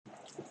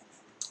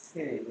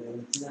오케이.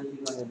 지난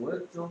시간에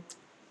뭐였죠?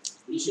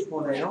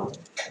 20번에요?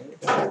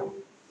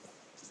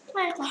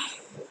 아이고.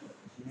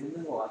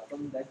 재밌는 거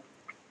같던데.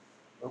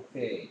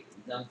 오케이.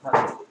 2장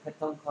카드,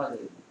 패턴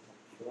카드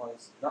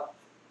들어가겠습니다.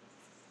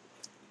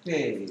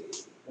 오케이.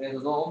 그래서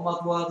너 엄마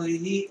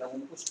도와드리니? 라고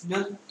묻고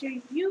싶으면 Do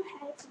you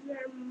help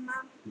your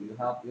mom? Do you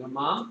help your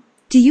mom?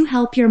 Do you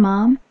help your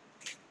mom?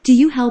 Do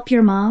you help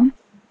your mom?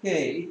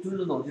 오케이. 이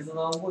둘은 어디서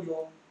나온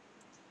거죠?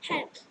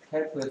 Help.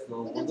 help에서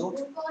나온 거죠?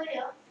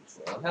 거예요?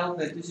 그렇죠.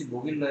 help의 뜻이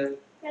뭐길래?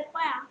 내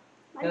거야.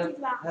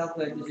 마지막.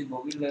 help의 뜻이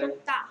뭐길래?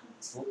 돕다.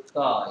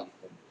 돕다. 이기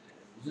때문에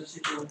무슨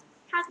시죠?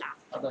 하다.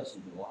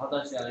 하다시죠.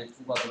 하다시 안에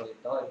두가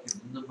들어있다가 이렇게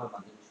묻는 말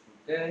만들고 싶을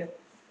때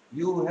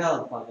You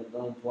help 하면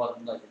너는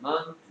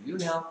도와준다지만 Do you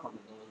help 하면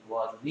너는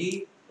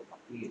도와주니? 또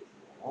바뀌겠죠.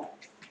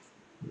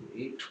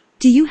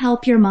 Do you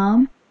help your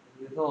mom?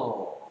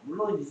 그래서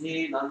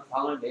물론이지 난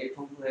방을 매일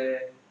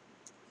청소해.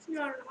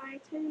 Sure, I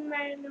clean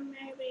my room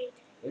every day.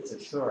 그렇죠.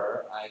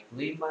 Sure, I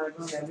clean my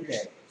room every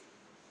day.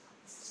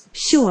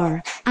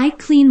 Sure, I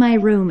clean my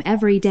room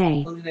every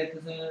day. 성인의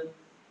뜻은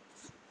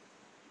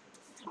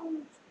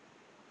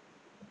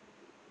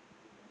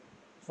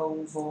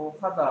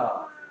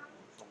청소하다.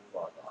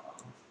 청소하다.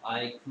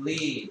 I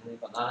clean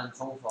하니까 나는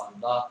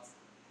청소한다.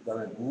 그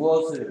다음에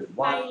무엇을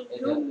what에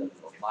대한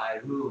거죠. My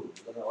room.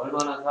 그 다음에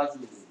얼마나 자주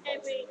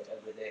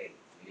Every day.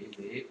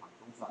 매일매일 방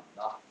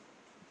청소한다.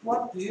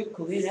 What do you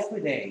clean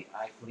every day?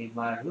 I clean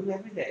my room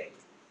every day.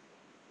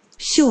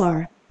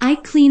 Sure, I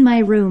clean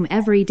my room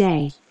every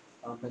day.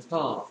 다음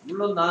패턴.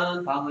 물론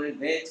나는 방을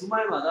매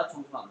주말마다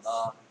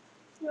청소한다.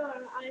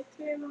 Sure, I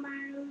clean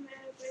my room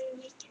every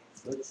weekend.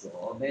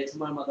 그렇죠. 매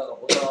주말마다가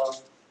뭐다?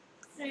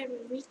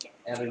 Every weekend.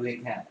 Every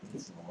weekend.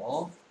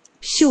 그렇죠.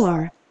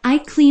 Sure, I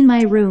clean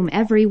my room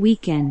every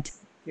weekend.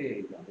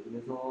 오케이.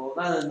 그래서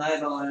나는 나의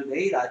방을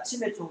매일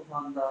아침에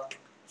청소한다.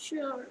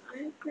 Sure,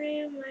 I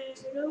clean my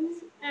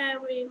room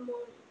every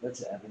morning.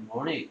 그렇죠. Every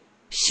morning.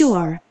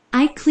 Sure,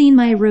 I clean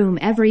my room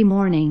every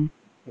morning.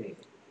 오케이.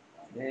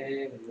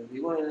 네.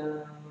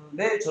 이거는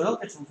매일 저녁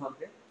때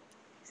청소한대.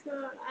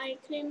 Sure, I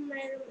clean my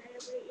room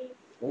every evening.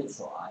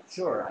 그렇죠.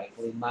 Sure, I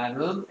clean my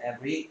room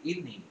every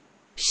evening.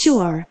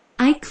 Sure,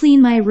 I clean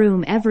my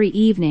room every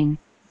evening.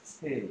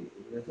 오케이.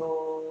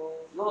 그래서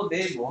너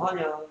매일 뭐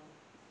하냐?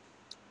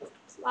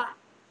 What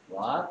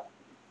What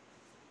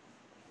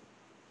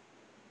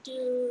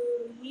do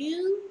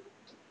you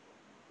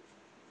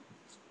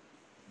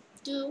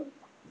do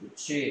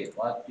그렇지.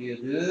 What do you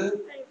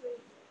do every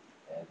day?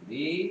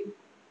 every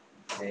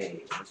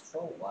day?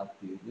 그렇죠. What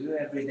do you do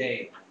every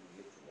day?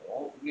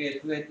 이겠죠. 이게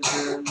두의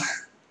뜻은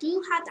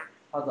Do 하다.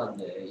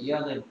 하다인데 이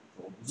안에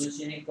무슨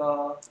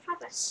시니까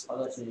하다시.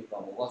 하다시니까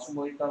뭐가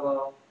숨어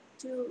있다가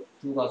Do.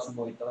 do가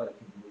숨어 있다가 이렇게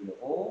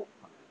부르려고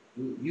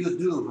you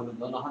do 하면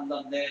너는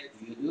한다인데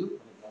do you do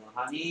하면 너는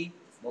하니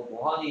너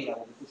뭐 하니?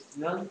 라고 묻고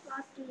싶으면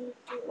What do you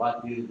do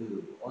what do you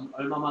do?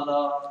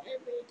 얼마마다?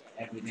 every day?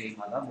 every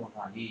day마다 뭐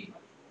하니?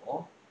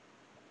 말이고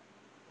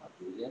what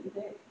do you do every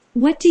day?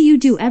 What do you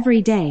do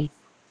every day?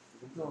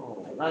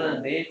 그래서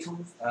나는 매일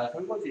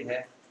설거지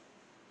해.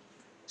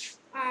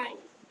 I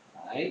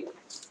I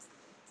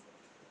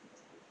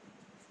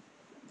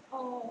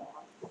do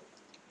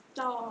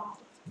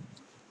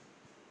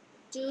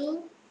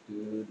do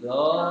the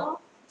the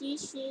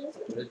dishes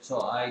그렇죠.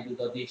 I do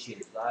the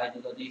dishes. I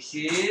do the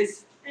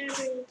dishes.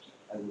 every day.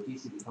 아이고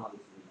디시 이상하게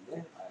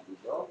쓰는데 I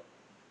do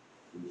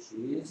the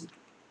dishes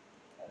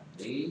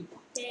every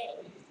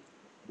Day.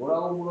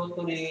 뭐라고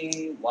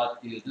물었더니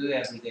What do you do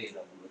every day?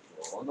 라고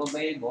물었죠. 너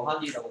매일 뭐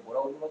하니? 라고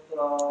뭐라고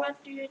물었더라?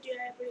 What do you do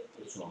every day?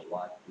 그렇죠.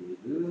 What do you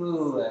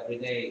do every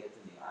day?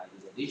 했더니 I do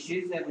the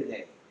dishes every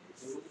day.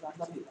 이렇게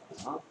한답니다.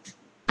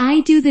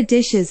 I do the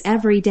dishes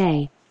every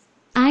day.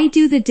 I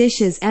do the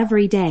dishes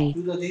every day.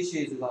 Do the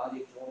dishes가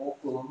아직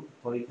조금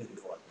덜 익혀질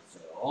것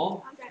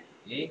같았어요. Okay.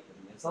 네,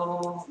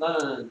 그래서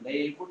나는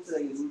매일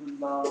꽃들에게 물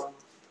준다.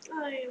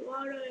 I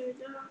water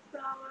the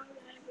flowers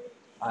every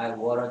day. I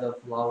water the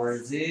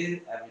flowers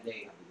every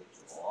day.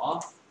 하겠죠.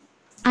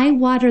 I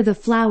water the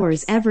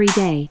flowers every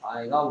day.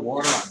 I가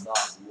water한다.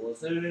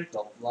 무엇을?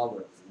 The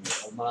flowers.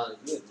 얼마나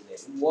everyday.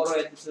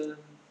 water의 뜻은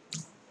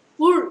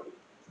물.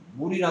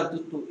 물이란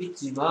뜻도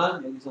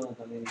있지만 여기서는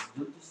당연히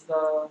무슨 뜻이다?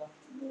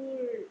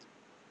 물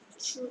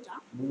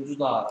주다. 물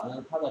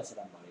주다라는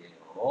하다시란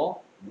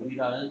말이에요.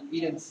 물이라는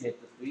이름시의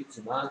뜻도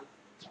있지만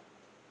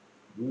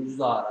물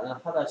주다라는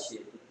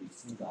하다시의 뜻도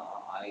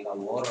있습니다. 아이가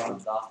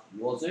water한다.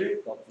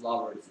 무엇을? The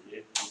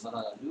flowers를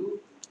얼마나 자주?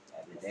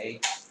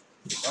 everyday.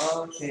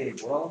 오케이.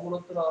 뭐라고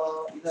물었더라?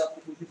 이다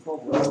듣고 싶어.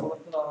 뭐라고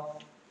물었더라?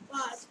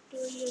 What do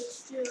you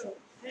do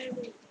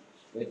every day?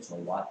 그렇죠.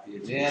 What do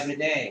you do every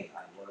day?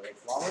 I water the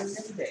flowers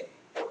every day.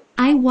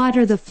 I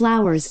water the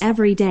flowers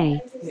every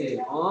day. 오케이.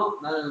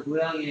 나는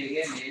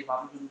고양이에게 매일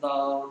밥을 준다.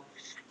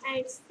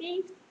 I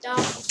feed the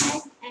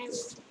cat every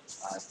day.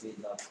 I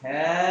feed the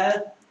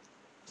cat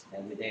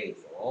every day.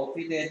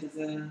 feed의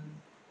뜻은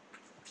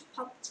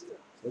밥 주다.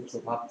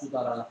 그렇죠. 밥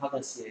주다라는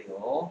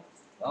하다시예요.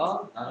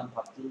 나는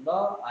밥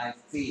준다. I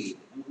feed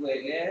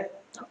누구에게?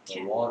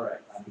 The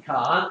water.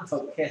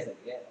 the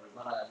cat에게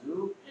얼마나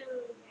자주?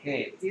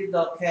 오케이. Did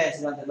the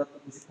cat이란 대답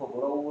듣고 싶어.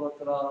 뭐라고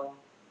물었더라?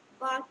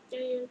 What do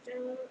you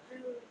do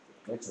every day?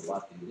 그렇죠.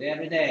 What do you do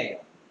every day?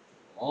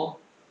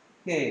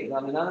 오케이. 그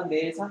다음에 나는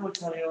매일 상을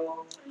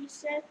차려. I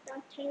set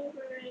the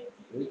table ready.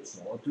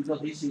 그렇죠. Do the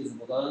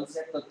dishes보다는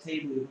set the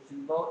table이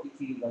훨씬 더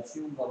익히기가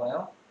쉬운가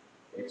봐요.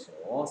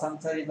 그렇죠. 상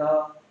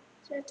차리다.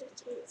 Set the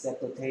table. set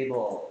the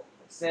table.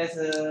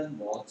 set은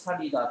뭐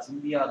차리다,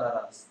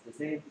 준비하다라는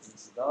뜻의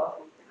분시다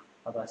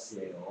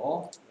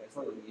하다시예요.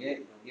 그래서 여기에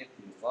이런 게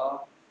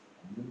필요가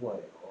없는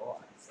거예요.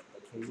 I set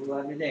the table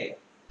every day.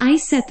 I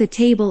set the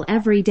table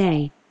every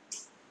day.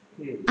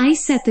 오케이. I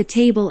set the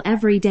table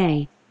every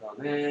day.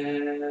 그다음에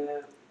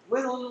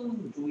왜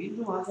너는 좀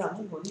인중하지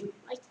않는 거니?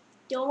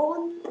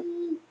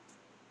 Don't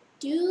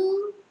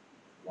do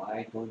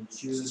Why don't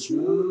you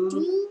to do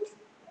do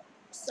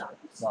some.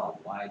 some?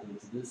 Why don't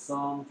you do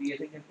some? 뒤에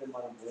생략된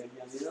말은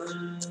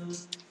뭐였냐면은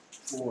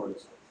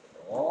chores.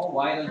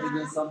 Why don't you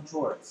do some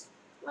chores?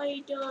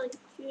 Why don't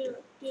you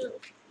do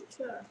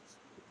chores?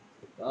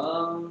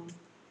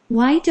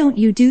 Why don't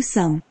you do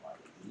some? why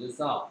don't you do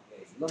some?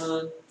 네,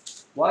 이거는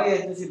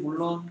why의 뜻이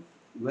물론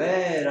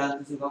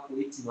왜라는 뜻을 갖고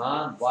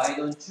있지만 why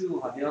don't you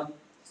하면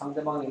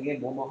상대방에게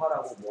뭐뭐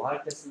하라고 뭐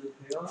할 때 쓰는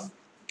표현?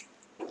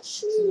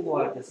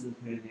 충고할 때 쓰는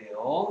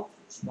표현이에요.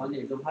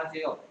 집안일 좀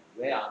하세요.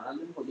 왜 안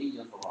하는 거니 이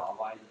녀석아?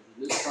 Why don't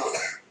you do some?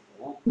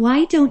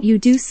 Why don't you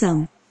do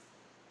some?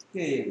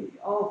 오케이.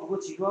 그거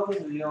지루하게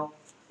들려.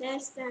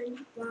 That's the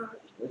bar.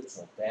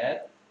 그렇죠.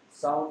 that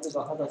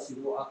사운드가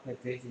하다시고 앞에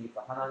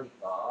돼지니까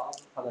하나니까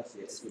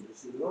하다시에 이렇게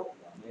붙이고요. 그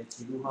다음에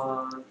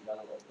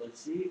지루한이라는 거 어떤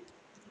시?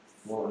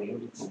 boring을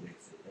붙이면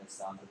되겠어요. that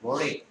sounds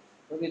boring.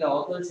 여기다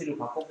어떤 시를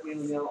바꿔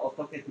끼우면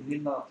어떻게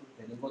들린다가 좀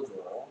되는 거죠.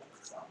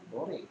 sound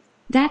boring.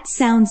 That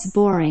sounds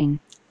boring.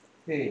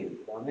 오케이.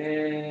 그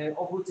다음에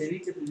그거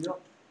재밌게 들려?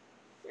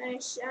 That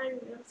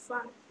sounds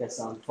fun. that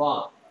sounds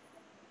fun.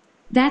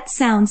 That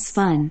sounds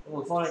fun.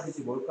 fun의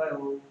뜻이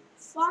뭘까요?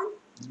 Fun?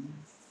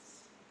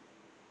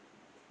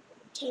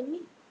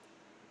 재미?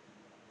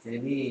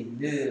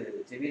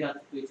 재미있는,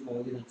 재미라는 뜻도 있지만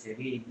여기는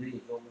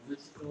재미있는이죠. 무슨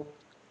시죠?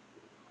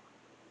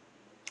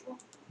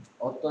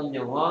 어떤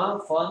영화?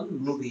 fun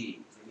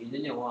movie.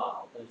 재미있는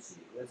영화. 어떤 시.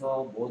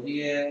 그래서 뭐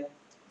뒤에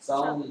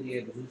사운드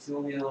뒤에 무슨 시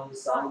오면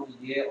사운드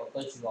뒤에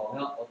어떤 시가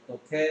오면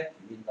어떻게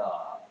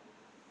들린다.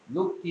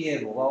 look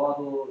뒤에 뭐가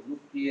와도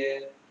look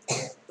뒤에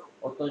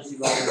어떤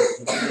시가 오면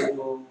무슨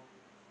시죠?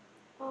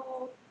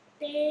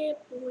 어때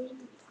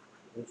보인다.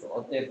 그렇죠.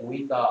 어때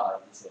보인다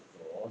이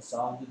뜻이었죠.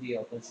 사운드 뒤에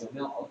어떤 시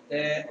오면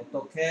어때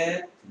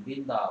어떻게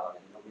들린다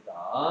라는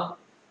겁니다.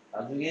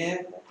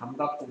 나중에 뭐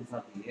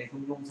감각동사 뒤에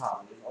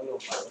형용사 어려운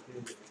말로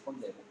표현될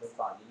건데 뭐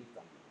별거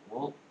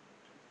아니니까요.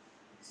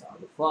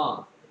 sound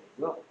fun.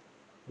 그렇고요.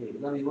 그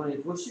다음에 이번에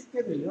그거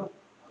쉽게 들려?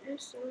 That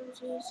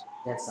sounds easy.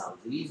 That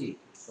sounds easy.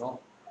 그렇죠.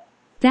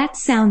 That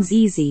sounds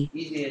easy.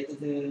 easy의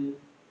뜻은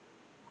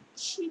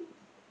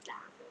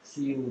쉽다.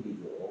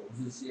 쉬운이죠.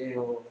 무슨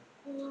시예요?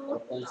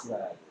 어떤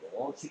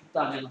시라고?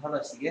 쉽다면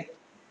하다시게.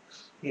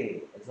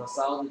 오케이. 그래서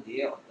사운드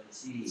뒤에 어떤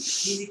시.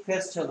 easy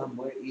question 한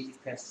뭐예요? easy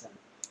question.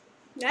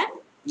 네?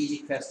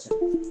 easy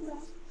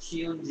question.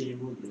 쉬운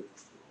질문 이렇게.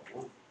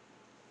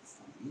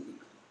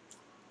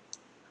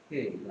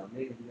 오케이. 그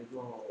다음에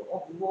그래서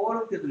그거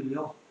어렵게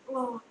들려.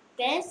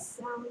 That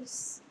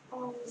sounds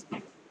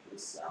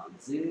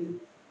sounds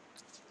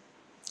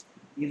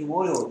이게 좀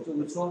어려웠죠,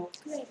 그렇죠?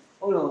 그래.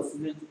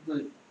 어려웠으면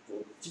좀 더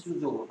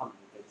집중적으로 하면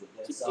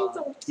되겠죠.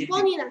 집중적으로 두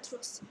번이나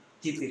들었어.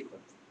 difficult.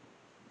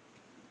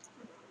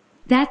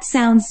 That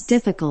sounds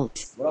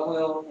difficult.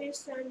 뭐라고요? That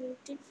sounds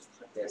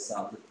difficult. That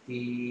sounds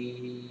difficult.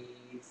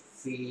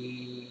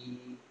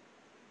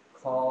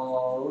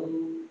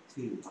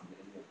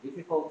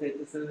 difficult의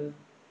뜻은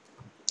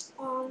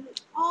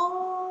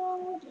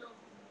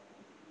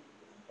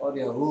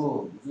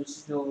어려움. 무슨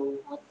시죠?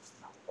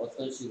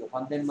 어떤 시고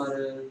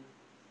반대말은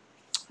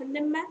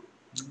반대말?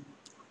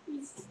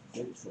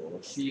 그렇죠.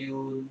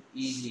 쉬운,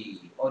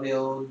 easy,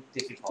 어려운,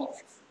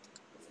 difficult.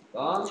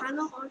 그러니까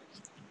단어가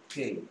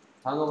오케이.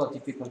 단어가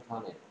difficult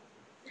하네요.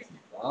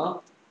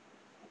 그러니까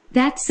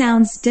That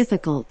sounds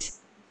difficult.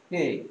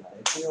 오케이.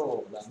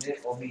 잘했고요. 그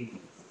다음에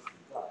어휘.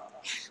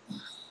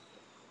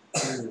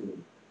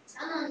 저는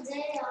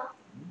언제예요?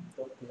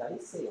 또 기다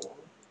있어요.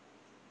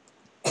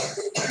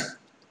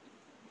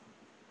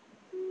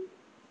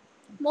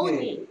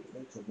 Morning.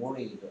 그렇죠.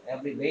 morning이죠.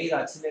 every 매일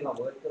아침에가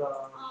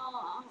뭐였더라?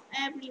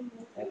 Every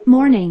morning.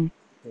 Morning.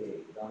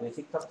 오케이. 그 다음에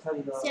식탁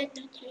차리다. Set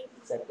the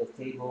table. set the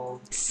table.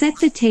 Set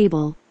the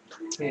table.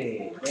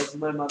 오케이. 매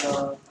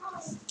주말마다.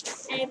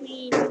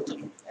 Every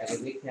weekend.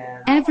 every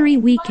weekend. Every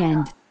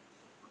weekend.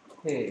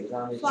 오케이. 그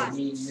다음에 Fun.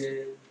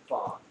 재미있는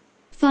fun.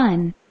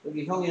 Fun.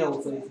 여기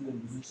형이라고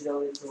써있으면 무슨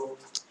시라고 했죠?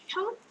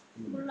 형?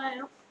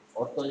 몰라요.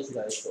 어떤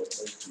시라 했죠?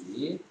 어떤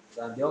시. 그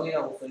다음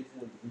명이라고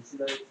써있으면 무슨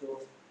시라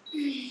했죠?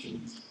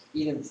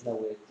 이름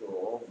시라고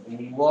했죠.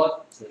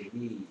 무엇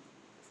재미.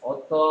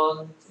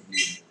 어떤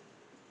재미.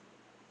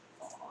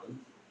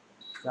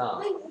 자,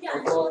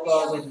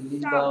 어떠하게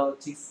들린다.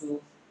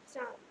 직수.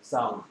 Sound.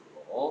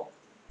 사운드로.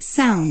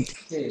 Sound.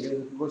 오케이.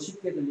 그래서 그거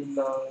쉽게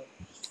들린다.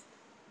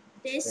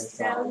 This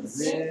That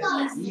sounds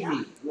sounds easy.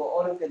 easy. 이거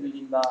어렵게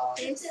들린다.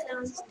 This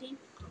sounds deep.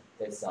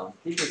 That sounds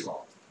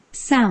difficult.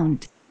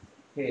 sound,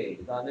 오케이.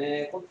 그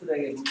다음에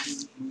꽃들에게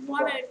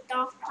What are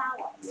the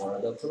flowers? What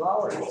are the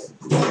flowers?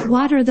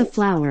 water the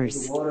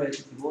flowers,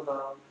 water에서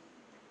기본아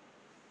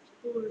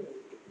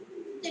물.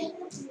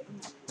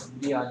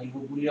 물이 아니고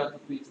물이란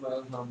뜻도 있지만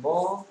여기서는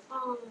뭐?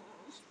 어,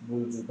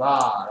 물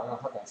주다 라는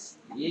하다시.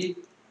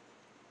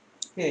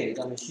 오케이.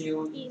 그 다음에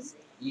쉬운 easy.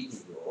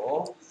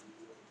 easy죠.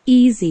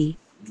 easy,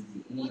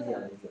 easy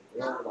하는 거고요. 그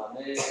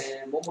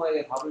다음에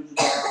뭐뭐에게 밥을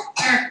주다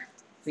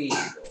feed.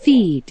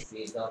 feed,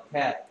 feed the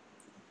cat.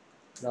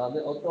 그 다음에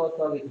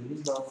어떠어떠하게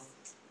들린다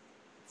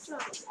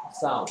Sound.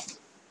 sound.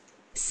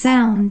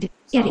 sound,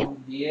 이렇게,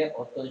 sound 뒤에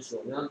어떤 시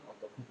오면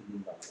어떻게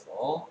들린다는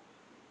거.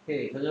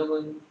 오케이.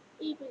 저녁은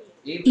Evening.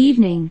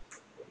 evening,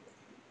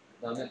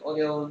 그 다음에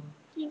어려운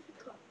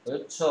Difficult.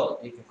 그렇죠.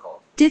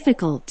 difficult.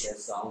 difficult, That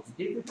sounds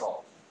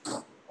difficult.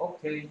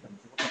 오케이. 잠시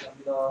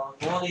부탁합니다.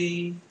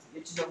 동원이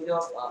일치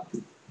정적.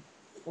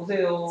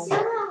 보세요.